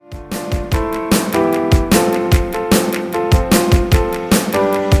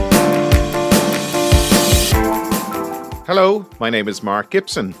Hello, my name is Mark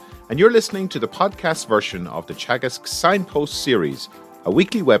Gibson, and you're listening to the podcast version of the Teagasc Signpost series, a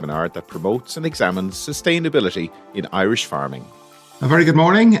weekly webinar that promotes and examines sustainability in Irish farming. A very good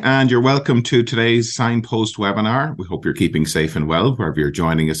morning, and you're welcome to today's Signpost webinar. We hope you're keeping safe and well wherever you're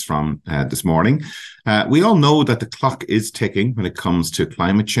joining us from this morning. We all know that the clock is ticking when it comes to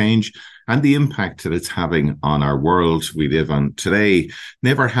climate change and the impact that it's having on our world we live on today.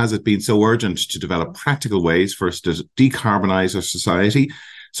 Never has it been so urgent to develop practical ways for us to decarbonise our society.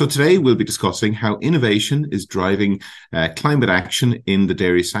 So today we'll be discussing how innovation is driving climate action in the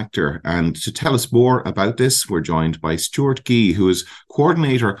dairy sector. And to tell us more about this, we're joined by Stuart Gee, who is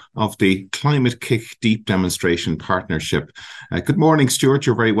coordinator of the Climate Kick Deep Demonstration Partnership. Good morning, Stuart.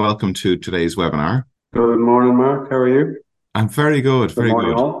 You're very welcome to today's webinar. Good morning, Mark. How are you? I'm very good. Good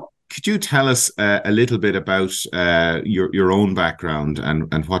morning, all. Could you tell us a little bit about your own background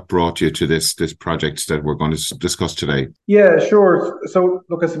and what brought you to this project that we're going to discuss today? Yeah, sure. So,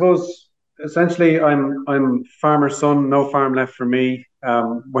 look, I suppose essentially I'm farmer's son, no farm left for me.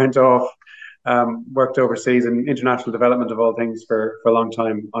 Went off, worked overseas in international development of all things for a long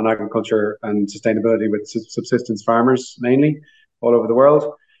time on agriculture and sustainability with subsistence farmers mainly all over the world.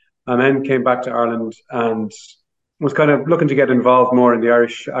 And then came back to Ireland and was kind of looking to get involved more in the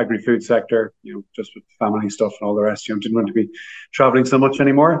Irish agri-food sector, just with family stuff and all the rest. Didn't want to be traveling so much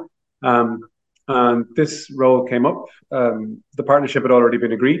anymore. And this role came up. The partnership had already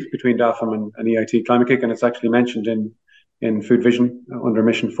been agreed between DAFM and EIT Climate Kick, and it's actually mentioned in Food Vision under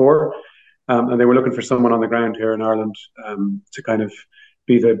Mission 4. And they were looking for someone on the ground here in Ireland to kind of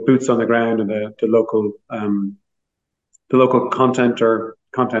be the boots on the ground and the local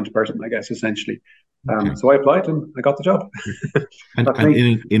content person, I guess, essentially. Okay. So I applied and I got the job. and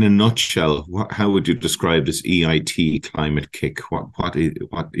in a nutshell, how would you describe this EIT Climate Kick? How does it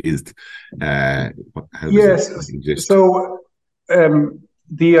exist? So the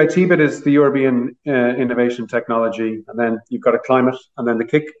EIT bit is the European Innovation Technology, and then you've got a climate, and then the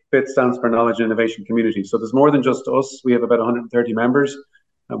KIC bit stands for Knowledge and Innovation Community. So there's more than just us. We have about 130 members,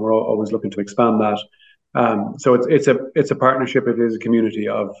 and we're always looking to expand that. So it's a partnership. It is a community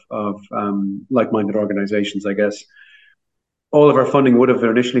of like-minded organizations, I guess. All of our funding would have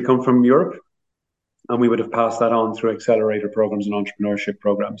initially come from Europe, and we would have passed that on through accelerator programs and entrepreneurship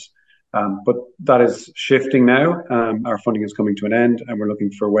programs. But that is shifting now. Our funding is coming to an end, and we're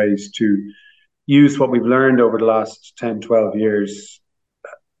looking for ways to use what we've learned over the last 10, 12 years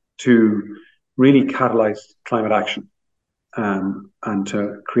to really catalyze climate action. And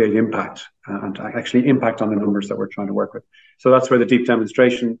to create impact and to actually impact on the numbers that we're trying to work with. So that's where the deep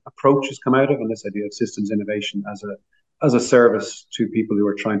demonstration approach has come out of, and this idea of systems innovation as a service to people who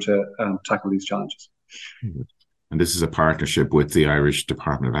are trying to tackle these challenges. And this is a partnership with the Irish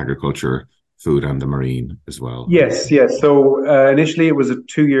Department of Agriculture, Food and the Marine as well. Yes. So initially it was a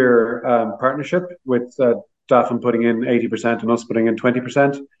 2-year partnership with DAFM putting in 80% and us putting in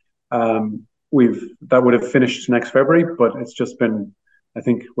 20%. That would have finished next February, but it's just been, I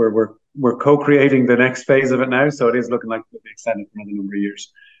think we're co-creating the next phase of it now, so it is looking like it'll be extended for another number of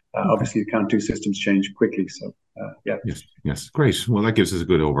years. Okay. Obviously, you can't do systems change quickly, so yeah. Yes, great. Well, that gives us a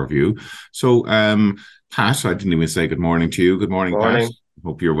good overview. So, Pat, I didn't even say good morning to you. Good morning, Pat.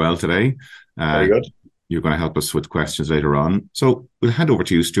 Hope you're well today. Very good. You're going to help us with questions later on. So we'll hand over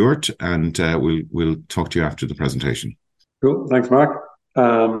to you, Stuart, and we'll talk to you after the presentation. Cool. Thanks, Mark.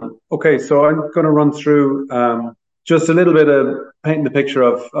 Okay, so I'm going to run through just a little bit of painting the picture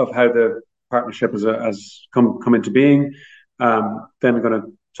of how the partnership has come into being. Then I'm going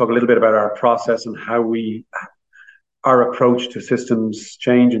to talk a little bit about our process and our approach to systems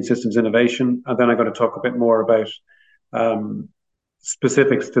change and systems innovation. And then I'm going to talk a bit more about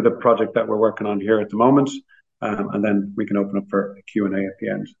specifics to the project that we're working on here at the moment. And then we can open up for a Q&A at the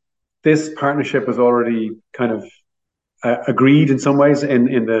end. This partnership was already kind of agreed in some ways in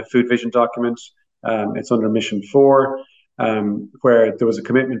the Food Vision document. It's under Mission 4, where there was a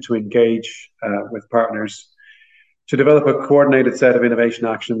commitment to engage with partners to develop a coordinated set of innovation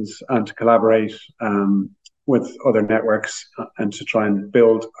actions and to collaborate with other networks and to try and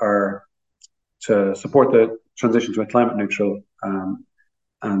to support the transition to a climate neutral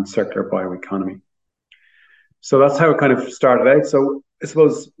and circular bioeconomy. So that's how it kind of started out. So I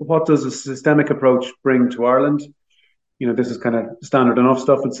suppose, what does a systemic approach bring to Ireland? This is kind of standard enough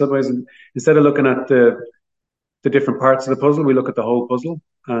stuff in some ways. And instead of looking at the different parts of the puzzle, we look at the whole puzzle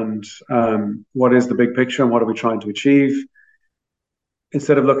and what is the big picture and what are we trying to achieve.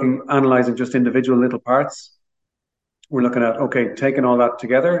 Instead of analyzing just individual little parts, we're looking at, okay, taking all that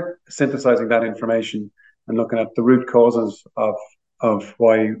together, synthesizing that information and looking at the root causes of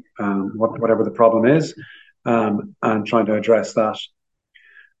why, whatever the problem is, and trying to address that.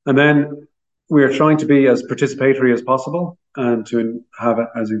 And then we're trying to be as participatory as possible and to have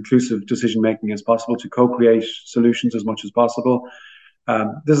as inclusive decision making as possible, to co-create solutions as much as possible.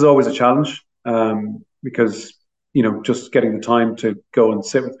 This is always a challenge because just getting the time to go and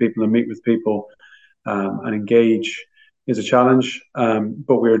sit with people and meet with people and engage is a challenge.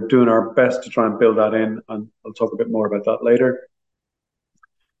 But we're doing our best to try and build that in, and I'll talk a bit more about that later.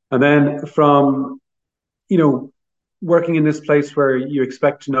 And then from working in this place where you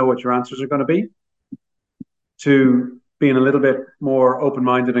expect to know what your answers are going to be, to being a little bit more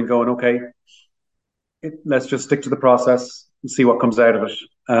open-minded and going, okay, let's just stick to the process and see what comes out of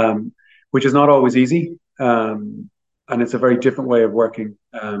it, which is not always easy. And it's a very different way of working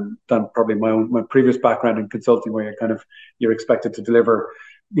than probably my previous background in consulting, where you're expected to deliver,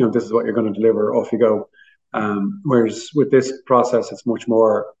 this is what you're going to deliver, off you go. Whereas with this process, it's much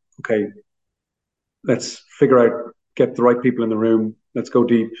more, okay, let's figure out, get the right people in the room, let's go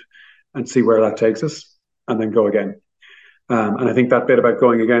deep and see where that takes us, and then go again. And I think that bit about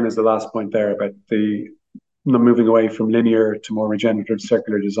going again is the last point there, about the moving away from linear to more regenerative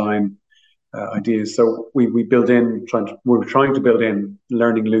circular design ideas. So we're trying to build in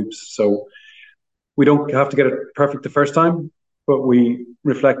learning loops. So we don't have to get it perfect the first time, but we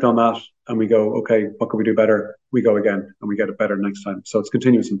reflect on that and we go, okay, what can we do better? We go again and we get it better next time. So it's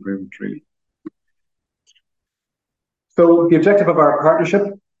continuous improvement, really. So the objective of our partnership,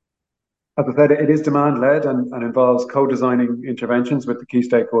 as I said, it is demand-led and involves co-designing interventions with the key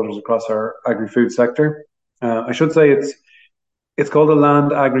stakeholders across our agri-food sector. I should say it's called a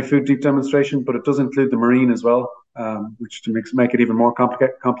land agri-food deep demonstration, but it does include the marine as well, which to make it even more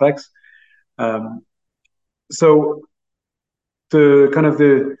complex. So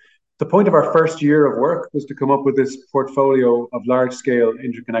the point of our first year of work was to come up with this portfolio of large-scale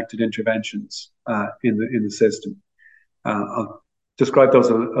interconnected interventions in the system. I'll describe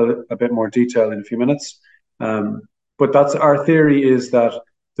those a bit more detail in a few minutes. But that's our theory, is that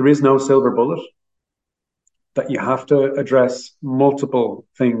there is no silver bullet, that you have to address multiple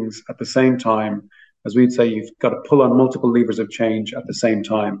things at the same time. As we'd say, you've got to pull on multiple levers of change at the same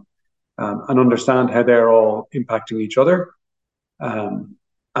time, and understand how they're all impacting each other,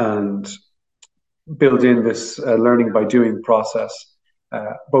 and build in this learning by doing process,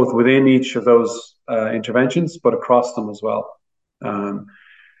 both within each of those interventions, but across them as well.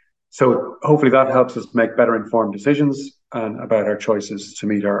 So hopefully that helps us make better informed decisions and about our choices to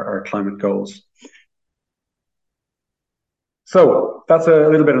meet our climate goals. So that's a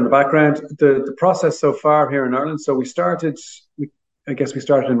little bit on the background. The process so far here in Ireland. So we started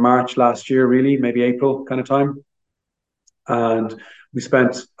in March last year, really, maybe April kind of time. And we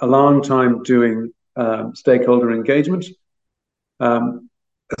spent a long time doing stakeholder engagement. I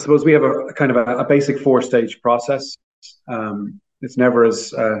suppose we have a kind of a basic 4-stage process. It's never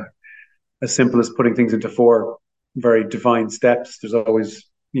as simple as putting things into 4 very defined steps. There's always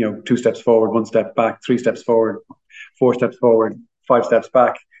 2 steps forward, 1 step back, 3 steps forward, 4 steps forward, 5 steps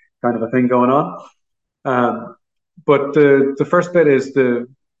back, kind of a thing going on. But the first bit is the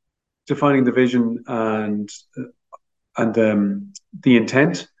defining the vision and the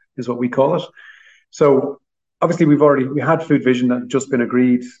intent is what we call it. So obviously we had food vision that had just been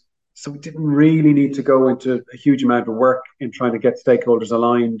agreed, so we didn't really need to go into a huge amount of work in trying to get stakeholders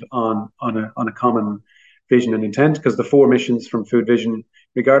aligned on a common vision and intent, because the 4 missions from food vision,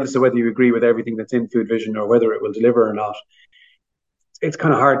 regardless of whether you agree with everything that's in food vision or whether it will deliver or not, it's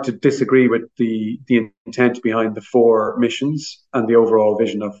kind of hard to disagree with the intent behind the 4 missions and the overall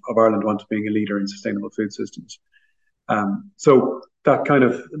vision of Ireland wanting to being a leader in sustainable food systems. So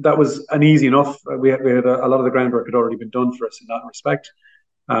that was an easy enough. We had a lot of the groundwork had already been done for us in that respect,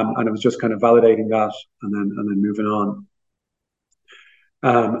 and it was just kind of validating that and then moving on.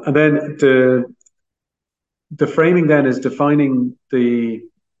 And then the framing then is defining the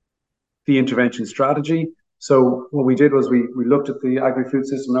intervention strategy. So what we did was we looked at the agri-food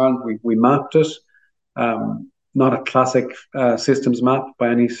system in Ireland, we mapped it, not a classic systems map by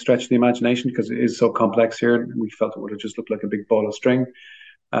any stretch of the imagination, because it is so complex here, and we felt it would have just looked like a big ball of string.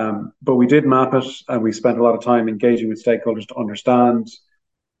 But we did map it, and we spent a lot of time engaging with stakeholders to understand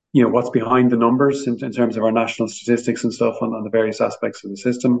what's behind the numbers in terms of our national statistics and stuff on the various aspects of the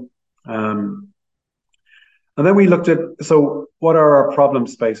system. And then we looked at, so what are our problem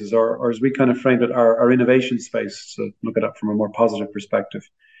spaces, or as we kind of framed it, our innovation space, so look at it from a more positive perspective.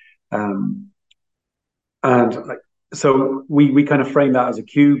 So we kind of frame that as a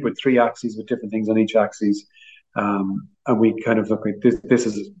cube with 3 axes with different things on each axis. And we kind of look at this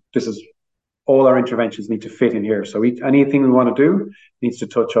is all our interventions need to fit in here. So anything we want to do needs to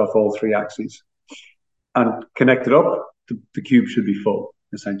touch off all 3 axes. and connect it up, the cube should be full,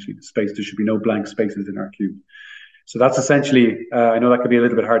 essentially. There should be no blank spaces in our cube. So that's essentially, I know that could be a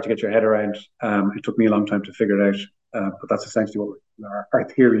little bit hard to get your head around. It took me a long time to figure it out, but that's essentially what our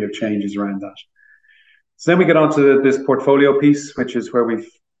theory of change is around that. So then we get on to this portfolio piece, which is where we've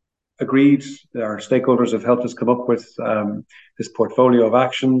agreed, our stakeholders have helped us come up with this portfolio of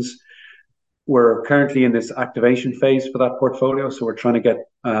actions. We're currently in this activation phase for that portfolio. So we're trying to get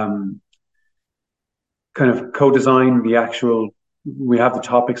kind of co-design the actual, we have the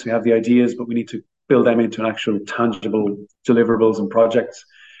topics, we have the ideas, but we need to build them into an actual tangible deliverables and projects.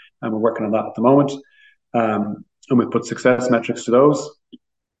 And we're working on that at the moment. And we've put success metrics to those.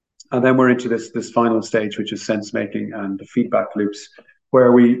 And then we're into this final stage, which is sense making and the feedback loops,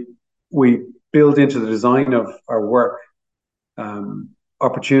 where we build into the design of our work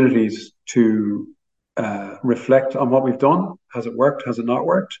opportunities to reflect on what we've done. Has it worked? Has it not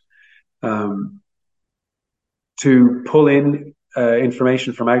worked? To pull in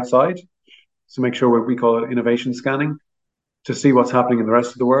information from outside, to make sure we call it innovation scanning, to see what's happening in the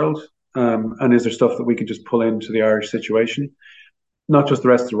rest of the world. And is there stuff that we can just pull into the Irish situation? Not just the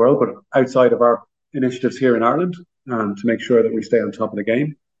rest of the world, but outside of our initiatives here in Ireland, to make sure that we stay on top of the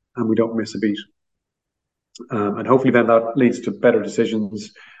game and we don't miss a beat. And hopefully then that leads to better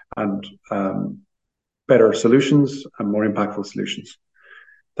decisions and better solutions and more impactful solutions.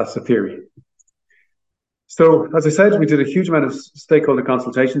 That's the theory. So, as I said, we did a huge amount of stakeholder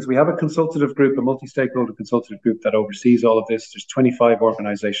consultations. We have a consultative group, a multi-stakeholder consultative group that oversees all of this. There's 25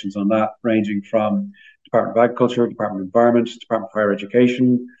 organizations on that, ranging from Department of Agriculture, Department of Environment, Department of Higher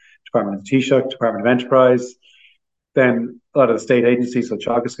Education, Department of the Taoiseach, Department of Enterprise. Then a lot of the state agencies, so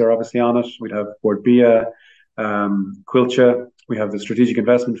Teagasc are obviously on it. We'd have Bord Bia, Quilcha. We have the Strategic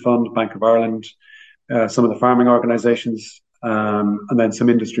Investment Fund, Bank of Ireland, some of the farming organizations, and then some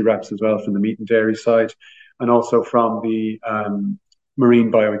industry reps as well from the meat and dairy side, and also from the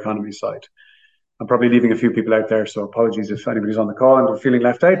marine bioeconomy side. I'm probably leaving a few people out there, so apologies if anybody's on the call and they're feeling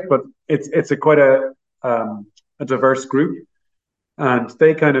left out, but it's quite a diverse group, and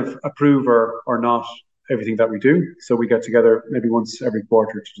they kind of approve or not everything that we do. So we get together maybe once every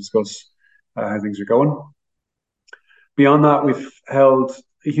quarter to discuss how things are going. Beyond that, we've held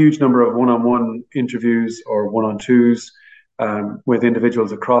a huge number of one-on-one interviews or one-on-twos with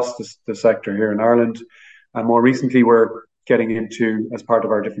individuals across the sector here in Ireland. And more recently, we're getting into, as part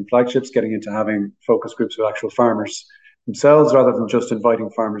of our different flagships, getting into having focus groups with actual farmers themselves, rather than just inviting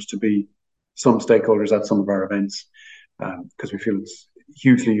farmers to be some stakeholders at some of our events, because we feel it's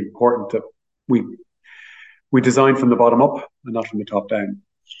hugely important that we design from the bottom up and not from the top down.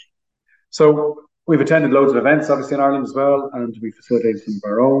 So we've attended loads of events, obviously, in Ireland as well, and we facilitated some of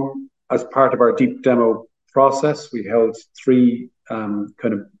our own. As part of our deep demo process, we held 3 kind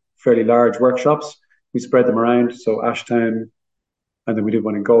of fairly large workshops. We spread them around, so Ashtown, and then we did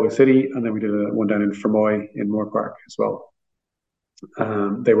one in Galway City, and then we did one down in Fermoy in Moorpark as well.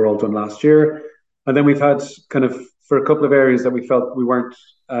 They were all done last year. And then we've had kind of, for a couple of areas that we felt we weren't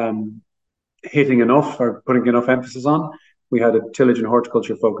hitting enough or putting enough emphasis on, we had a tillage and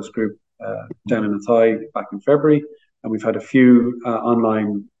horticulture focus group down in Athy back in February, and we've had a few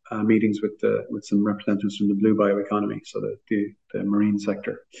online meetings with some representatives from the blue bioeconomy, so the marine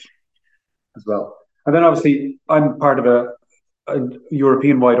sector as well. And then obviously I'm part of a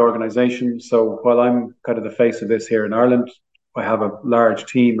European-wide organisation, so while I'm kind of the face of this here in Ireland, I have a large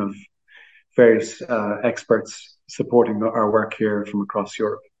team of various experts supporting our work here from across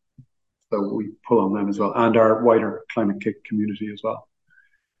Europe. So we pull on them as well, and our wider Climate Kick community as well.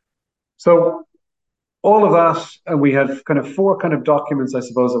 So all of that, and we had kind of 4 kind of documents, I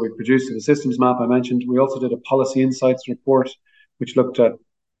suppose, that we produced. The systems map I mentioned. We also did a policy insights report, which looked at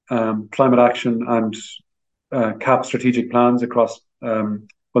climate action and CAP strategic plans across,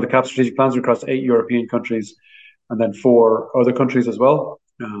 the CAP strategic plans are across 8 European countries, and then 4 other countries as well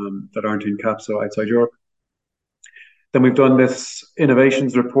that aren't in CAP, so outside Europe. Then we've done this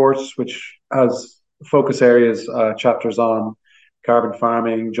innovations report, which has focus areas, chapters on carbon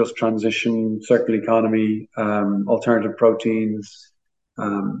farming, just transition, circular economy, alternative proteins,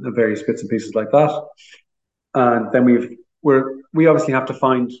 and various bits and pieces like that. And then we obviously have to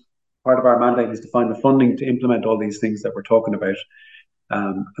find, part of our mandate is to find the funding to implement all these things that we're talking about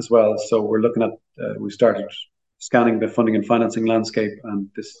as well. So we're looking at, we started scanning the funding and financing landscape, and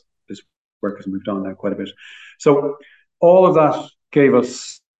this work has moved on now quite a bit. So all of that gave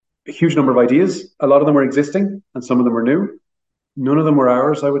us a huge number of ideas. A lot of them were existing and some of them were new. None of them were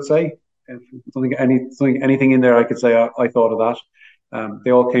ours, I would say. I don't think anything in there I could say I thought of that.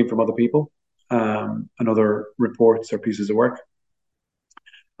 They all came from other people and other reports or pieces of work.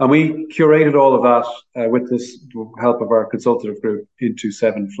 And we curated all of that with this help of our consultative group into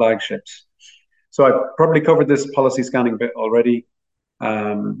 7 flagships. So I probably covered this policy scanning bit already.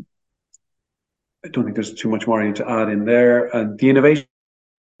 I don't think there's too much more I need to add in there. And the innovation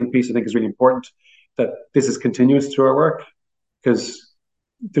piece, I think, is really important, that this is continuous through our work, because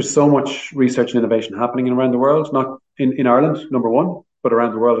there's so much research and innovation happening around the world, not in Ireland, number one, but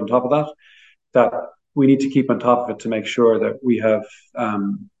around the world on top of that, that we need to keep on top of it to make sure that we have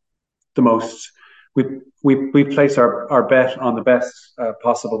the most, we place our bet on the best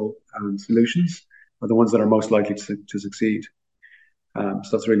possible solutions, or the ones that are most likely to succeed. So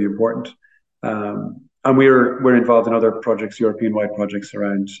that's really important. And we're involved in other projects, European-wide projects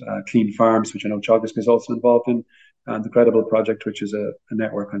around clean farms, which I know Teagasc is also involved in, and the Credible project, which is a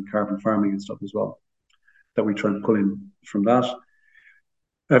network on carbon farming and stuff as well, that we try and pull in from that.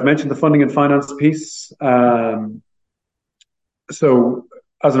 I've mentioned the funding and finance piece. So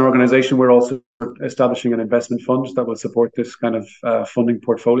as an organization, we're also establishing an investment fund that will support this kind of funding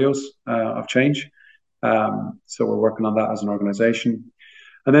portfolios of change. So we're working on that as an organization.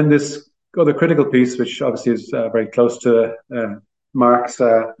 And then this other critical piece, which obviously is very close to Mark's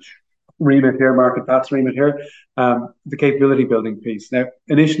remit here, Mark and Pat's remit here, the capability building piece. Now,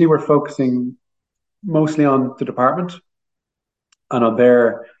 initially we're focusing mostly on the department and on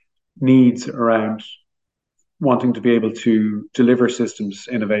their needs around wanting to be able to deliver systems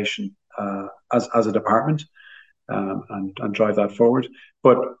innovation as a department and drive that forward.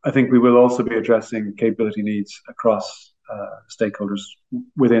 But I think we will also be addressing capability needs across stakeholders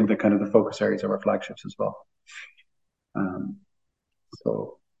within the kind of the focus areas of our flagships as well.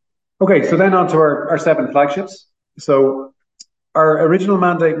 Okay, so then on to our 7 flagships. So our original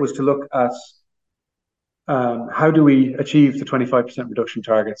mandate was to look at how do we achieve the 25% reduction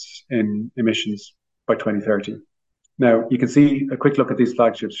targets in emissions by 2030. Now, you can see a quick look at these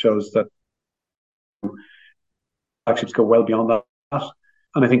flagships shows that flagships go well beyond that.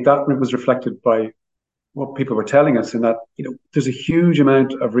 And I think that was reflected by what people were telling us, in that, you know, there's a huge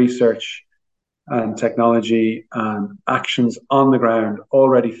amount of research and technology and actions on the ground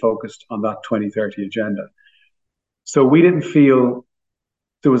already focused on that 2030 agenda. So we didn't feel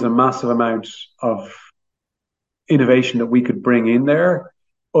there was a massive amount of innovation that we could bring in there,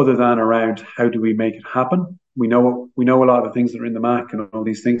 other than around how do we make it happen. We know a lot of the things that are in the MAC and all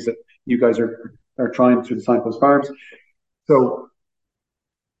these things that you guys are trying through the Signpost Farms. So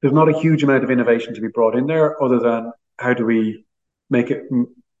there's not a huge amount of innovation to be brought in there, other than how do we make it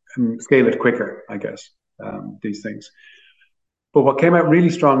scale it quicker, I guess, these things. But what came out really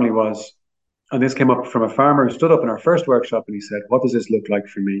strongly was, and this came up from a farmer who stood up in our first workshop and he said, what does this look like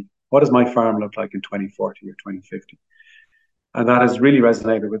for me? What does my farm look like in 2040 or 2050? And that has really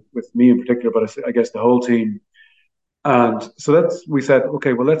resonated with me in particular, but I guess the whole team. And so we said,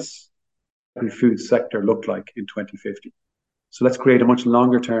 okay, well, let's the food sector look like in 2050. So let's create a much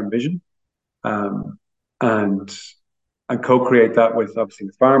longer term vision and co-create that with obviously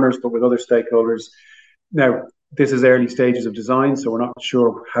with farmers, but with other stakeholders. Now, this is early stages of design, so we're not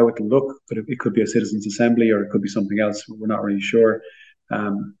sure how it can look, but it could be a citizens' assembly or it could be something else. We're not really sure.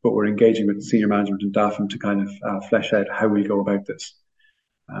 But we're engaging with senior management and DAFM to kind of flesh out how we go about this.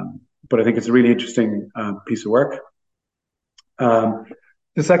 But I think it's a really interesting piece of work.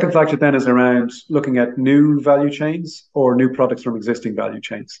 The second flagship then is around looking at new value chains or new products from existing value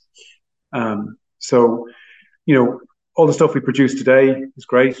chains. So, you know, all the stuff we produce today is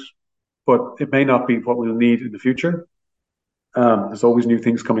great, but it may not be what we'll need in the future. There's always new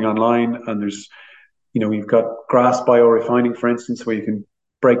things coming online, and there's, you know, we've got grass biorefining, for instance, where you can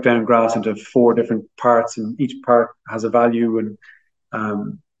break down grass into 4 different parts, and each part has a value, and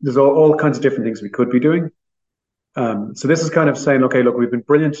there's all kinds of different things we could be doing. So this is kind of saying, okay, look, we've been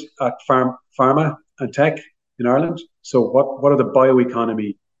brilliant at pharma and tech in Ireland. So what are the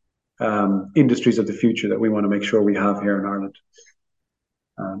bioeconomy industries of the future that we want to make sure we have here in Ireland?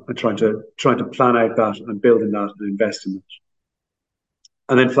 And trying to plan out that and build in that and invest in it.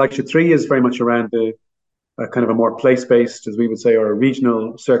 And then flagship 3 is very much around the kind of a more place-based, as we would say, or a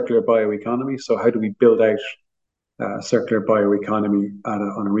regional circular bioeconomy. So how do we build out circular bioeconomy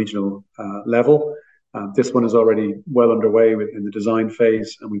on a regional level? This one is already well underway in the design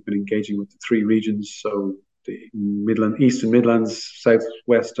phase, and we've been engaging with the 3 regions. So the East and Midlands, South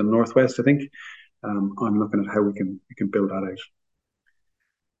West and Northwest, I think. I'm looking at how we can build that out.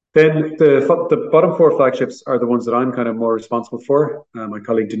 Then the bottom 4 flagships are the ones that I'm kind of more responsible for. My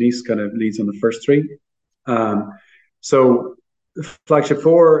colleague Denise kind of leads on the first 3. So flagship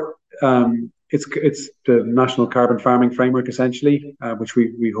 4, it's the National Carbon Farming Framework, essentially, which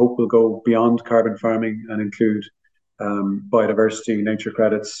we hope will go beyond carbon farming and include biodiversity, nature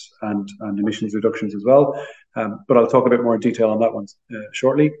credits, and emissions reductions as well. But I'll talk a bit more in detail on that one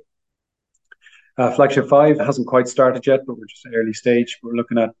shortly. Flagship 5 hasn't quite started yet, but we're just at early stage. We're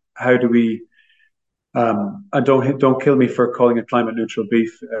looking at how do we, and don't kill me for calling it climate neutral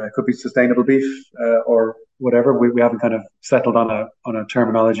beef. It could be sustainable beef or whatever. We haven't kind of settled on a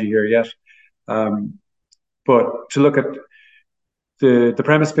terminology here yet. But to look at the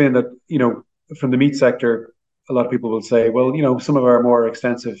premise being that, from the meat sector, a lot of people will say, well, some of our more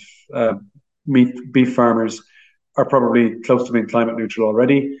extensive beef farmers are probably close to being climate neutral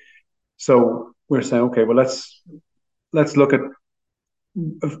already. So we're saying, okay, well, let's look at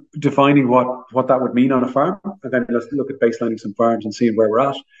defining what that would mean on a farm, and then let's look at baselining some farms and seeing where we're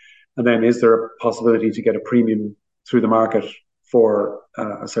at. And then is there a possibility to get a premium through the market for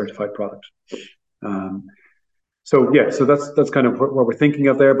a certified product? So that's kind of what we're thinking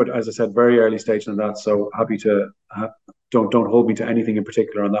of there. But as I said, very early stage on that. So happy to don't hold me to anything in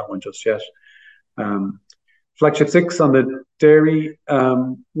particular on that one just yet. Flagship 6 on the dairy,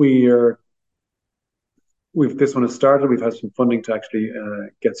 this one has started. We've had some funding to actually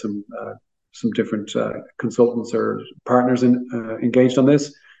get some different consultants or partners engaged on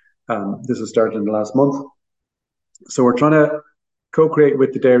this. This has started in the last month. So we're trying to co-create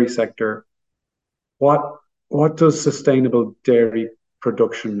with the dairy sector. What does sustainable dairy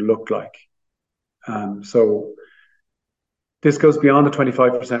production look like? So this goes beyond the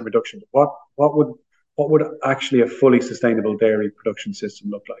 25% reduction. What would actually a fully sustainable dairy production system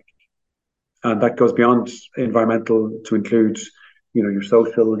look like? And that goes beyond environmental to include, your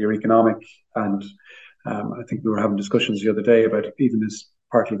social, your economic, and I think we were having discussions the other day about even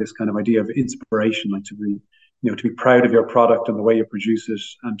partly this kind of idea of inspiration, like to be proud of your product and the way you produce it,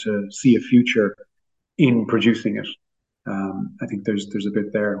 and to see a future in producing it. I think there's a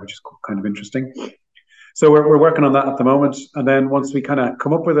bit there which is kind of interesting. So we're working on that at the moment, and then once we kind of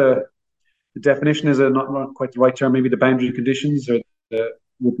come up with the definition is not quite the right term, maybe the boundary conditions or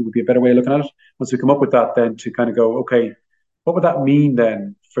would be a better way of looking at it. Once we come up with that, then to kind of go, okay, what would that mean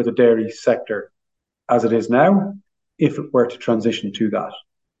then for the dairy sector as it is now, if it were to transition to that?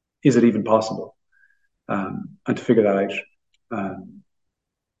 Is it even possible? And to figure that out.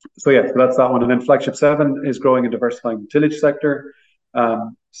 So that's that one. And then Flagship 7 is growing and diversifying the tillage sector.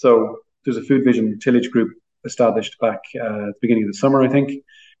 So there's a Food Vision tillage group established back at the beginning of the summer, I think.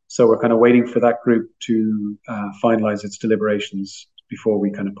 So we're kind of waiting for that group to finalize its deliberations before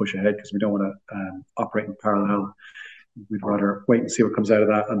we kind of push ahead, because we don't want to operate in parallel. We'd rather wait and see what comes out of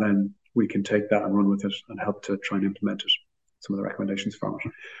that, and then we can take that and run with it and help to try and implement it, some of the recommendations from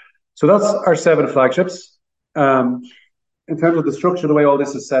it. So that's our 7 flagships. In terms of the structure, the way all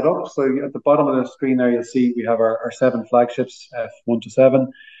this is set up, so at the bottom of the screen there, you'll see we have our 7 flagships, F1 to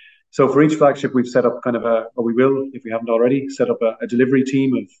 7. So for each flagship, we've set up kind of or we will, if we haven't already, set up a delivery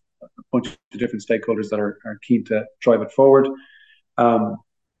team of a bunch of different stakeholders that are keen to drive it forward.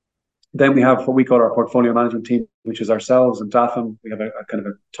 Then we have what we call our portfolio management team, which is ourselves and DAFM. We have a kind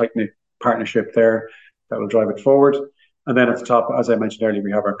of a tight-knit partnership there that will drive it forward. And then at the top, as I mentioned earlier,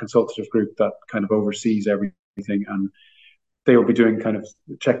 we have our consultative group that kind of oversees everything, and they will be doing kind of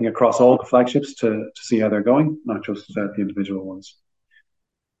checking across all the flagships to see how they're going, not just the individual ones.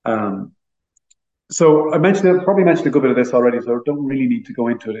 So probably mentioned a good bit of this already, so I don't really need to go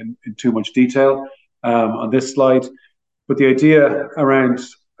into it in too much detail on this slide. But the idea around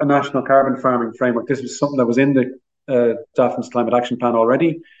a national carbon farming framework, this was something that was in the DAFM's Climate Action Plan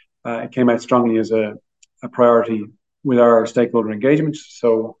already. It came out strongly as a priority with our stakeholder engagement.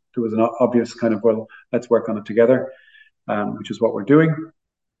 So there was an obvious kind of, well, let's work on it together, which is what we're doing.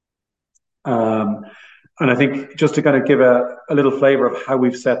 And I think just to kind of give a little flavor of how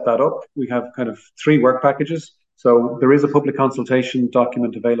we've set that up, we have kind of 3 work packages. So there is a public consultation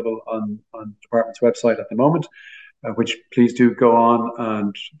document available on the department's website at the moment, which please do go on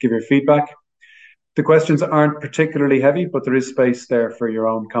and give your feedback. The questions aren't particularly heavy, but there is space there for your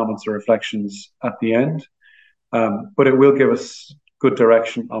own comments or reflections at the end. But it will give us good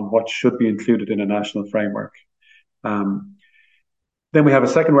direction on what should be included in a national framework. Then we have a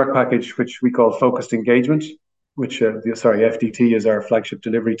second work package, which we call focused engagement, which, FDT is our flagship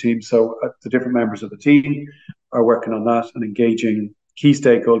delivery team. So the different members of the team are working on that and engaging key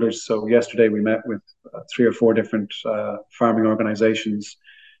stakeholders. So yesterday we met with 3 or 4 different farming organisations,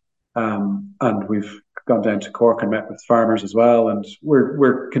 and we've gone down to Cork and met with farmers as well. And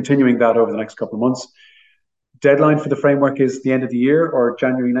we're continuing that over the next couple of months. Deadline for the framework is the end of the year or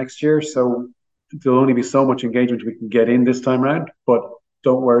January next year. So there'll only be so much engagement we can get in this time around, but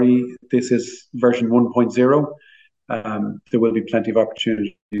don't worry, this is version 1.0. There will be plenty of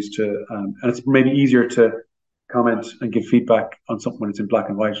opportunities to, and it's maybe easier to comment and give feedback on something when it's in black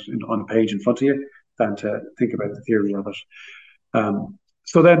and white on a page in front of you than to think about the theory of it.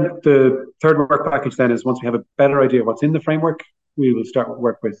 So then the third work package then is, once we have a better idea of what's in the framework, we will start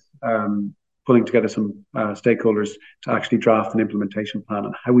work with pulling together some stakeholders to actually draft an implementation plan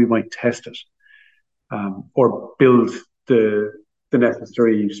on how we might test it, or build the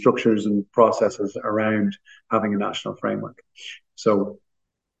necessary structures and processes around having a national framework. So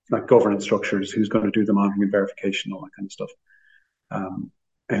like governance structures, who's going to do the monitoring and verification, all that kind of stuff.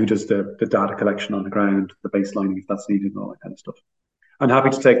 Who does the data collection on the ground, the baselining if that's needed, and all that kind of stuff. I'm happy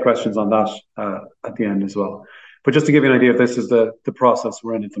to take questions on that at the end as well. But just to give you an idea, this is the process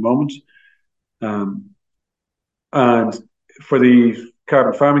we're in at the moment. And for the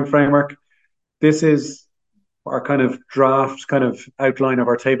carbon farming framework, this is our kind of draft kind of outline of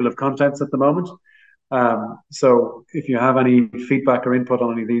our table of contents at the moment. So if you have any feedback or input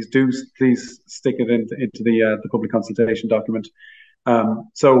on any of these, please stick it into the public consultation document.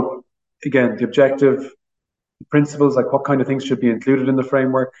 So again, the objective, principles, like what kind of things should be included in the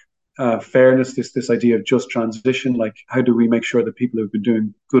framework, fairness, this idea of just transition, like how do we make sure that people who've been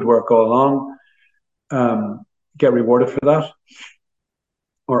doing good work all along get rewarded for that,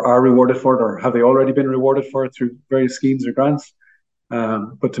 or are rewarded for it, or have they already been rewarded for it through various schemes or grants,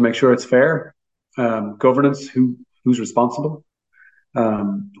 but to make sure it's fair. Governance, who's responsible,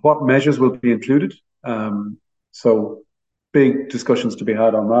 what measures will be included, so big discussions to be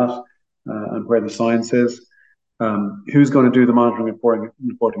had on that, and where the science is. Who's going to do the monitoring,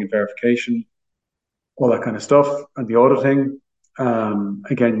 reporting and verification, all that kind of stuff, and the auditing.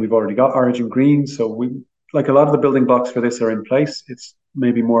 Again, we've already got Origin Green, so we, like, a lot of the building blocks for this are in place. It's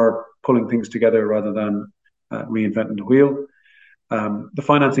maybe more pulling things together rather than reinventing the wheel. The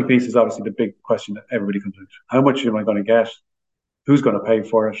financing piece is obviously the big question that everybody comes into. How much am I going to get? Who's going to pay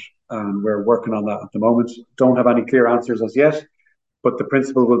for it? And we're working on that at the moment. Don't have any clear answers as yet, but the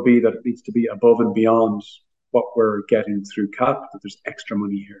principle will be that it needs to be above and beyond what we're getting through CAP, that there's extra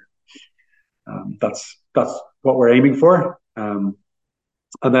money here. That's what we're aiming for. And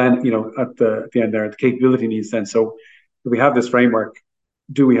then, you know, at the end there, the capability needs then. So if we have this framework,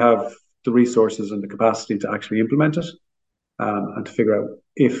 do we have the resources and the capacity to actually implement it, and to figure out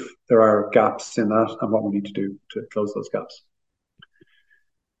if there are gaps in that and what we need to do to close those gaps.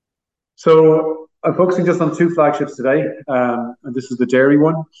 So I'm focusing just on 2 flagships today, and this is the dairy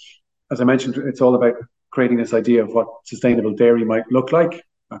one. As I mentioned, it's all about creating this idea of what sustainable dairy might look like,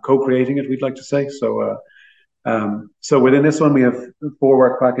 co-creating it, we'd like to say. So within this one, we have 4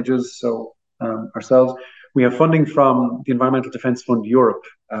 work packages. So ourselves, we have funding from the Environmental Defence Fund Europe,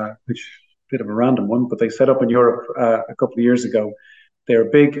 which is a bit of a random one, but they set up in Europe a couple of years ago. They're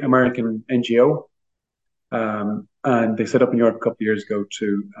a big American NGO, and they set up in Europe a couple of years ago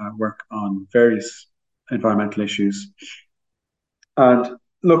to work on various environmental issues. And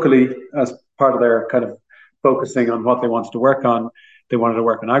luckily, as part of their kind of focusing on what they wanted to work on, they wanted to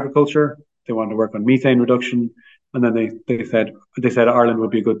work on agriculture, they wanted to work on methane reduction, and then they said Ireland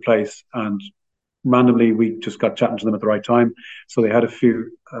would be a good place. And randomly, we just got chatting to them at the right time, so they had a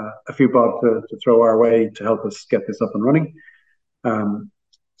few bob to throw our way to help us get this up and running.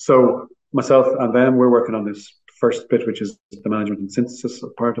 So myself and them, we're working on this first bit, which is the management and synthesis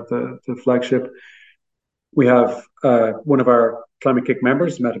part of the flagship. We have one of our Climate Kick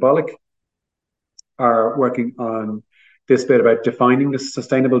members, Metabolic, are working on this bit about defining the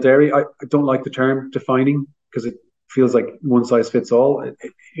sustainable dairy. I don't like the term defining because it feels like one size fits all.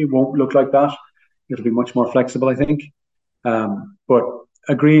 It won't look like that. It'll be much more flexible, I think. But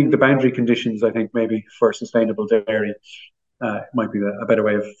agreeing the boundary conditions, I think, maybe for sustainable dairy might be a better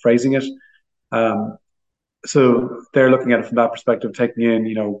way of phrasing it. So they're looking at it from that perspective, taking in,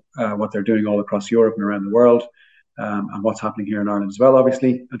 you know, what they're doing all across Europe and around the world, and what's happening here in Ireland as well,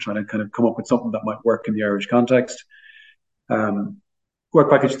 obviously, and trying to kind of come up with something that might work in the Irish context. Work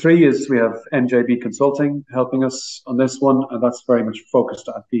package 3 is we have NJB Consulting helping us on this one, and that's very much focused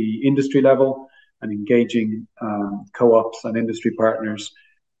at the industry level and engaging co-ops and industry partners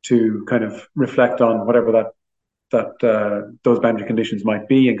to kind of reflect on whatever those boundary conditions might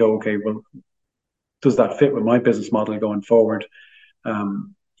be, and go, okay, well, does that fit with my business model going forward?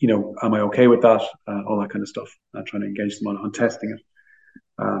 You know, am I okay with that? All that kind of stuff. Trying to engage them on testing it.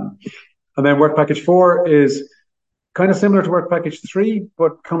 And then work package 4 is kind of similar to work package 3,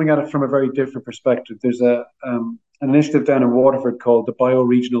 but coming at it from a very different perspective. There's an initiative down in Waterford called the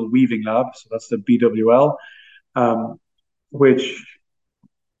Bioregional Weaving Lab. So that's the BWL, which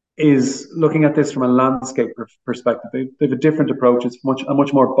is looking at this from a landscape perspective. They have a different approach. It's a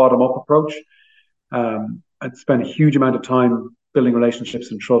much more bottom-up approach. I'd spent a huge amount of time building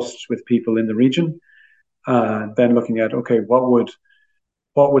relationships and trust with people in the region. then looking at, okay, what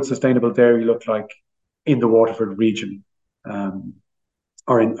would sustainable dairy look like in the Waterford region? I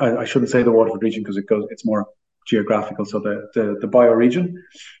shouldn't say the Waterford region because it's more geographical, so the bioregion.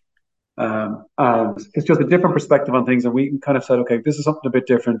 And it's just a different perspective on things. And we kind of said, okay, this is something a bit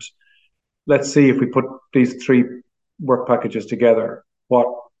different. Let's see if we put these three work packages together,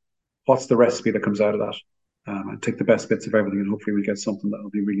 what's the recipe that comes out of that? And take the best bits of everything, and hopefully we get something that will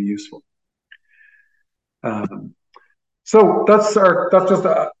be really useful. So that's just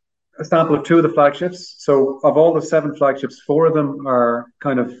a sample of two of the flagships. So of all the 7 flagships, 4 of them are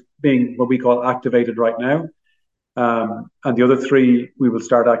kind of being what we call activated right now. And the other 3 we will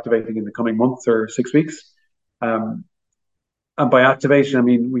start activating in the coming months or 6 weeks. And by activation, I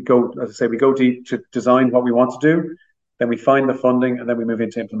mean, we go deep to design what we want to do, then we find the funding, and then we move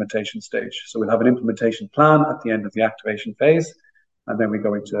into implementation stage. So we'll have an implementation plan at the end of the activation phase, and then we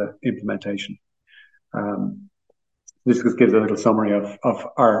go into implementation. This just gives a little summary of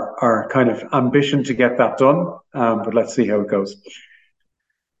our kind of ambition to get that done, but let's see how it goes.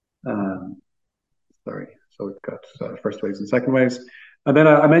 Sorry, so we've got first waves and second waves. And then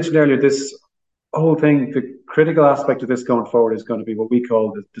I mentioned earlier, this whole thing, the critical aspect of this going forward is going to be what we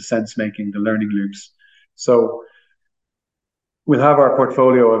call the sense making, the learning loops. So we'll have our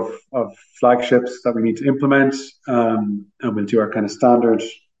portfolio of flagships that we need to implement, and we'll do our kind of standard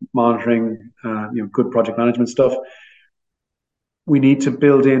monitoring, good project management stuff. We need to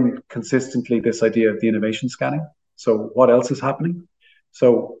build in consistently this idea of the innovation scanning. So what else is happening?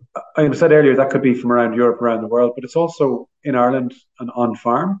 So I said earlier that could be from around Europe, around the world, but it's also in Ireland and on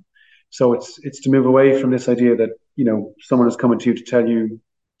farm. So it's to move away from this idea that, someone is coming to you to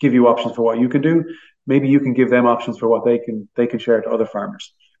give you options for what you can do. Maybe you can give them options for what they can share to other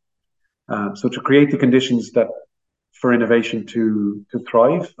farmers. So to create the conditions that for innovation to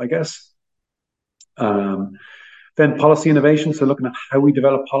thrive, I guess. Then policy innovation, so looking at how we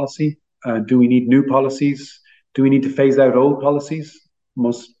develop policy. Do we need new policies? Do we need to phase out old policies?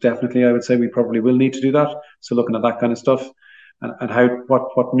 Most definitely, I would say we probably will need to do that. So looking at that kind of stuff, and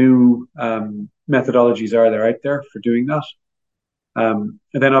what new methodologies are there out there for doing that. And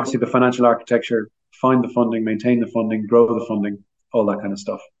then obviously the financial architecture, find the funding, maintain the funding, grow the funding, all that kind of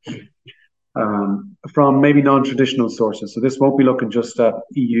stuff. From maybe non-traditional sources. So this won't be looking just at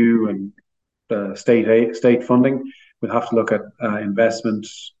EU and state funding. We'll have to look at investment,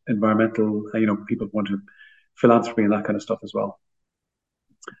 environmental, people want to philanthropy and that kind of stuff as well.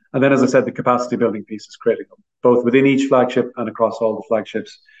 And then, as I said, the capacity building piece is critical, both within each flagship and across all the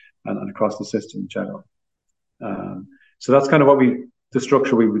flagships and across the system in general. So that's kind of the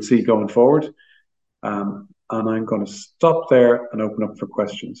structure we would see going forward. And I'm going to stop there and open up for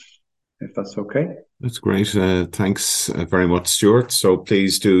questions, if that's okay. That's great. Thanks very much, Stuart. So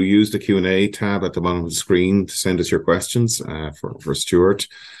please do use the Q&A tab at the bottom of the screen to send us your questions for Stuart.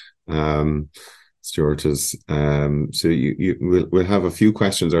 Stuart is so we'll have a few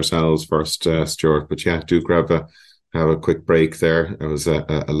questions ourselves first, Stuart. But yeah, do have a quick break there. It was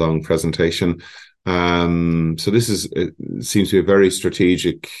a long presentation. So this seems to be a very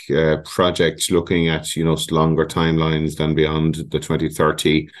strategic project, looking at longer timelines than beyond the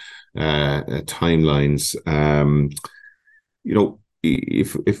 2030 timelines.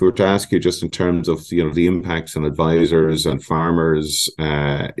 If we were to ask you just in terms of the impacts on advisors and farmers,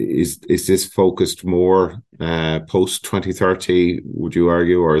 is this focused more post 2030? Would you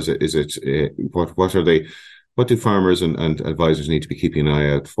argue, or is it what do farmers and advisors need to be keeping an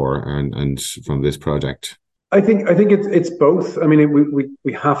eye out for and from this project? I think it's both. I mean,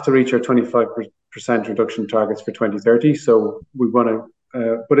 we have to reach our 25% reduction targets for 2030. So we want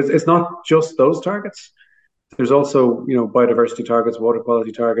to, but it's not just those targets. There's also, biodiversity targets, water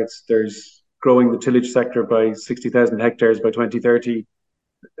quality targets. There's growing the tillage sector by 60,000 hectares by 2030.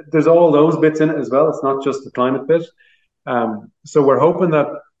 There's all those bits in it as well. It's not just the climate bit. So we're hoping that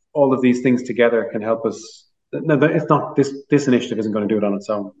all of these things together can help us. No, it's not. This initiative isn't going to do it on its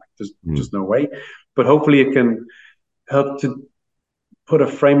own. There's just no way. But hopefully it can help to put a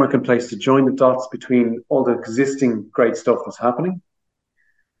framework in place to join the dots between all the existing great stuff that's happening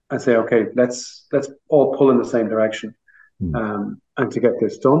and say, okay, let's all pull in the same direction and to get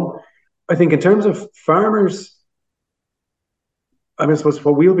this done. I think in terms of farmers, I suppose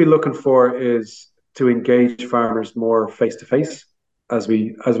what we'll be looking for is to engage farmers more face to face as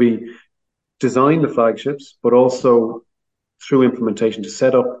we design the flagships, but also through implementation to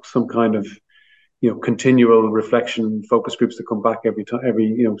set up some kind of continual reflection focus groups that come back every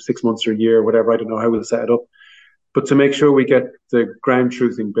 6 months or a year or whatever. I don't know how we'll set it up, but to make sure we get the ground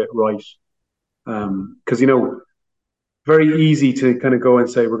truthing bit right, because very easy to kind of go and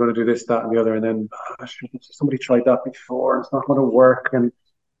say we're going to do this, that, and the other, and then somebody tried that before, it's not going to work, and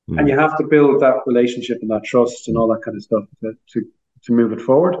you have to build that relationship and that trust and all that kind of stuff to move it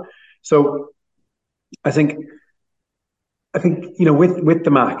forward. So I think with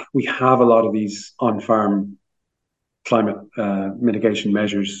the MAC we have a lot of these on-farm climate mitigation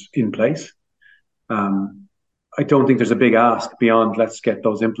measures in place. I don't think there's a big ask beyond let's get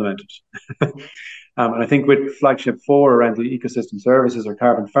those implemented. And I think with Flagship 4 around the ecosystem services or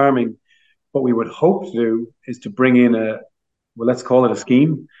carbon farming, what we would hope to do is to bring in let's call it a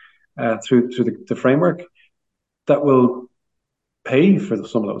scheme through the framework that will pay for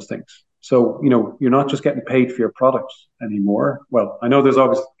some of those things. So, you're not just getting paid for your products anymore. Well, I know there's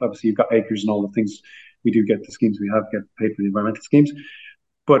obviously you've got acres and all the things. We do get the schemes, we have get paid for the environmental schemes.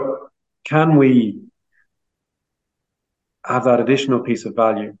 But can we have that additional piece of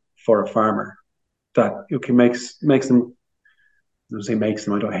value for a farmer that makes them, I don't say makes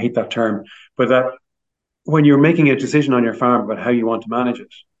them, I hate that term, but that when you're making a decision on your farm about how you want to manage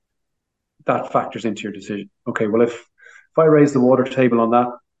it, that factors into your decision. Okay, well, if I raise the water table on that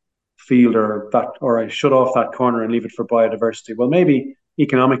field or I shut off that corner and leave it for biodiversity, well, maybe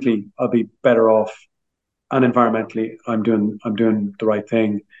economically I'll be better off, and environmentally I'm doing the right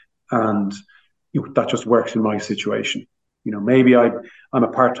thing, and that just works in my situation. Maybe I'm a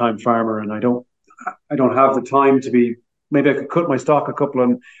part-time farmer and I don't have the time to be. Maybe I could cut my stock a couple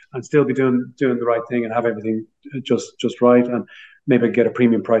and still be doing the right thing and have everything just right, and maybe get a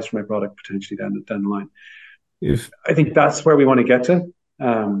premium price for my product potentially down the line. I think that's where we want to get to,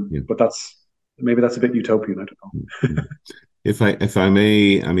 but maybe that's a bit utopian. I don't know. If I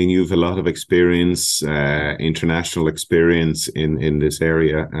may, I mean, you've a lot of experience, international experience in this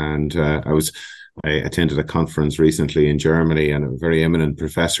area, and I attended a conference recently in Germany, and a very eminent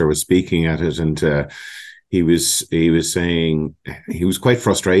professor was speaking at it, and he was saying he was quite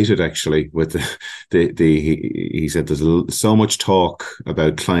frustrated actually with he said there's so much talk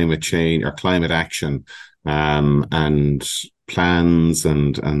about climate change or climate action, and plans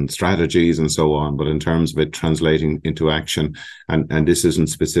and strategies and so on, but in terms of it translating into action, and this isn't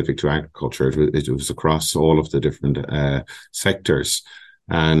specific to agriculture, it was across all of the different sectors,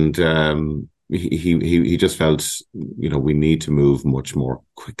 and he just felt we need to move much more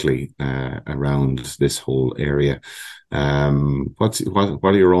quickly around this whole area. What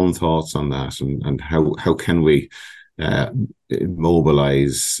are your own thoughts on that, and how can we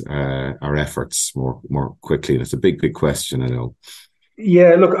mobilize our efforts more quickly? And it's a big question, I know.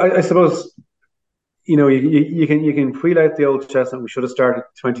 Yeah, look, I suppose you can wheel out the old chestnut. We should have started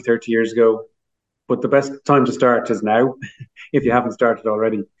 20, 30 years ago, but the best time to start is now if you haven't started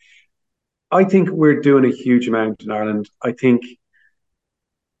already. I think we're doing a huge amount in Ireland. I think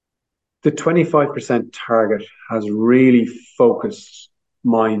the 25% target has really focused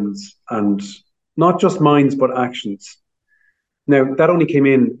minds, and not just minds, but actions. Now, that only came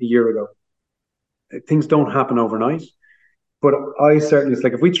in a year ago. Things don't happen overnight, but I certainly, it's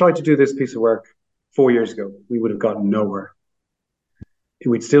like if we tried to do this piece of work 4 years ago, we would have gotten nowhere.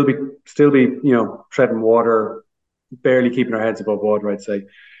 We'd still be treading water, barely keeping our heads above water, I'd say.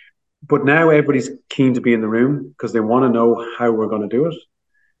 But now everybody's keen to be in the room because they want to know how we're going to do it,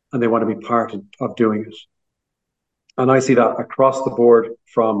 and they want to be part of doing it. And I see that across the board,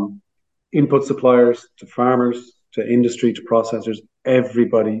 from input suppliers to farmers to industry to processors,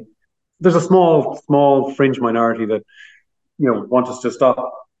 everybody. There's a small fringe minority that want us to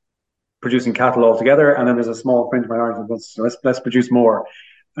stop producing cattle altogether, and then there's a small fringe minority that wants let's produce more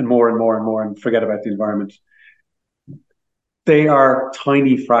and more and more and more and forget about the environment. They are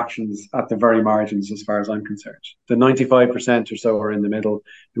tiny fractions at the very margins as far as I'm concerned. The 95% or so are in the middle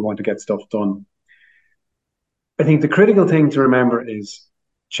who want to get stuff done. I think the critical thing to remember is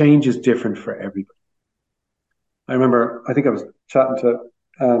change is different for everybody. I think I was chatting to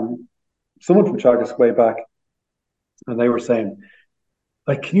someone from Teagasc way back, and they were saying,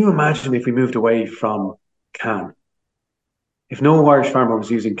 like, can you imagine if we moved away from CAN? If no Irish farmer was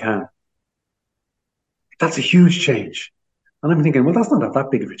using CAN, that's a huge change. And I'm thinking, well, that's not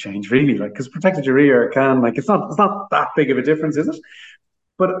that big of a change, really, like, because protected urea or CAN, like, it's not that big of a difference, is it?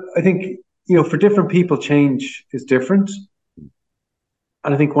 But I think, for different people, change is different.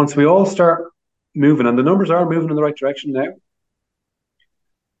 And I think once we all start moving, and the numbers are moving in the right direction now,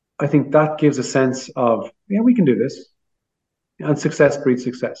 I think that gives a sense of, yeah, we can do this. And success breeds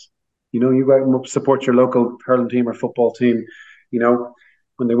success. You go out and support your local hurling team or football team.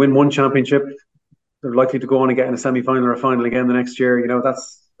 When they win one championship, they're likely to go on and get in a semi-final or a final again the next year.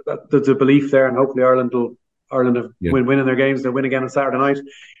 There's a belief there, and hopefully Ireland have winning their games. They'll win again on Saturday night.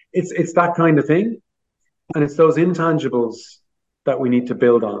 It's that kind of thing. And it's those intangibles that we need to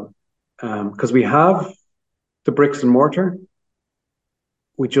build on, because we have the bricks and mortar.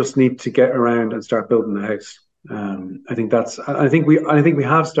 We just need to get around and start building the house. I think that's. I think we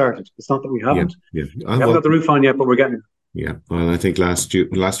have started. It's not that we Yeah, haven't. yeah. We haven't got the roof on yet, but we're getting. Yeah, well, I think last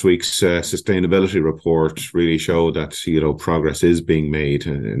week's sustainability report really showed that progress is being made,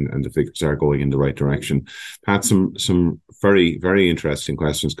 and the figures are going in the right direction. Had some very, very interesting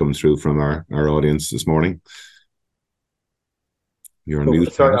questions coming through from our audience this morning. You're on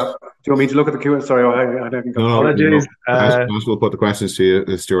mute. Sorry, do you want me to look at the Q&A? Sorry, I don't think. Apologies. We'll put the questions to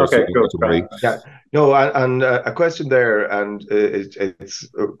you, Stuart. Okay, so good. Yeah. No, and a question there, and it's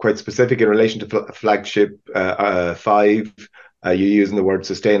quite specific in relation to flagship 5. You're using the word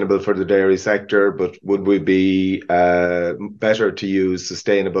sustainable for the dairy sector, but would we be better to use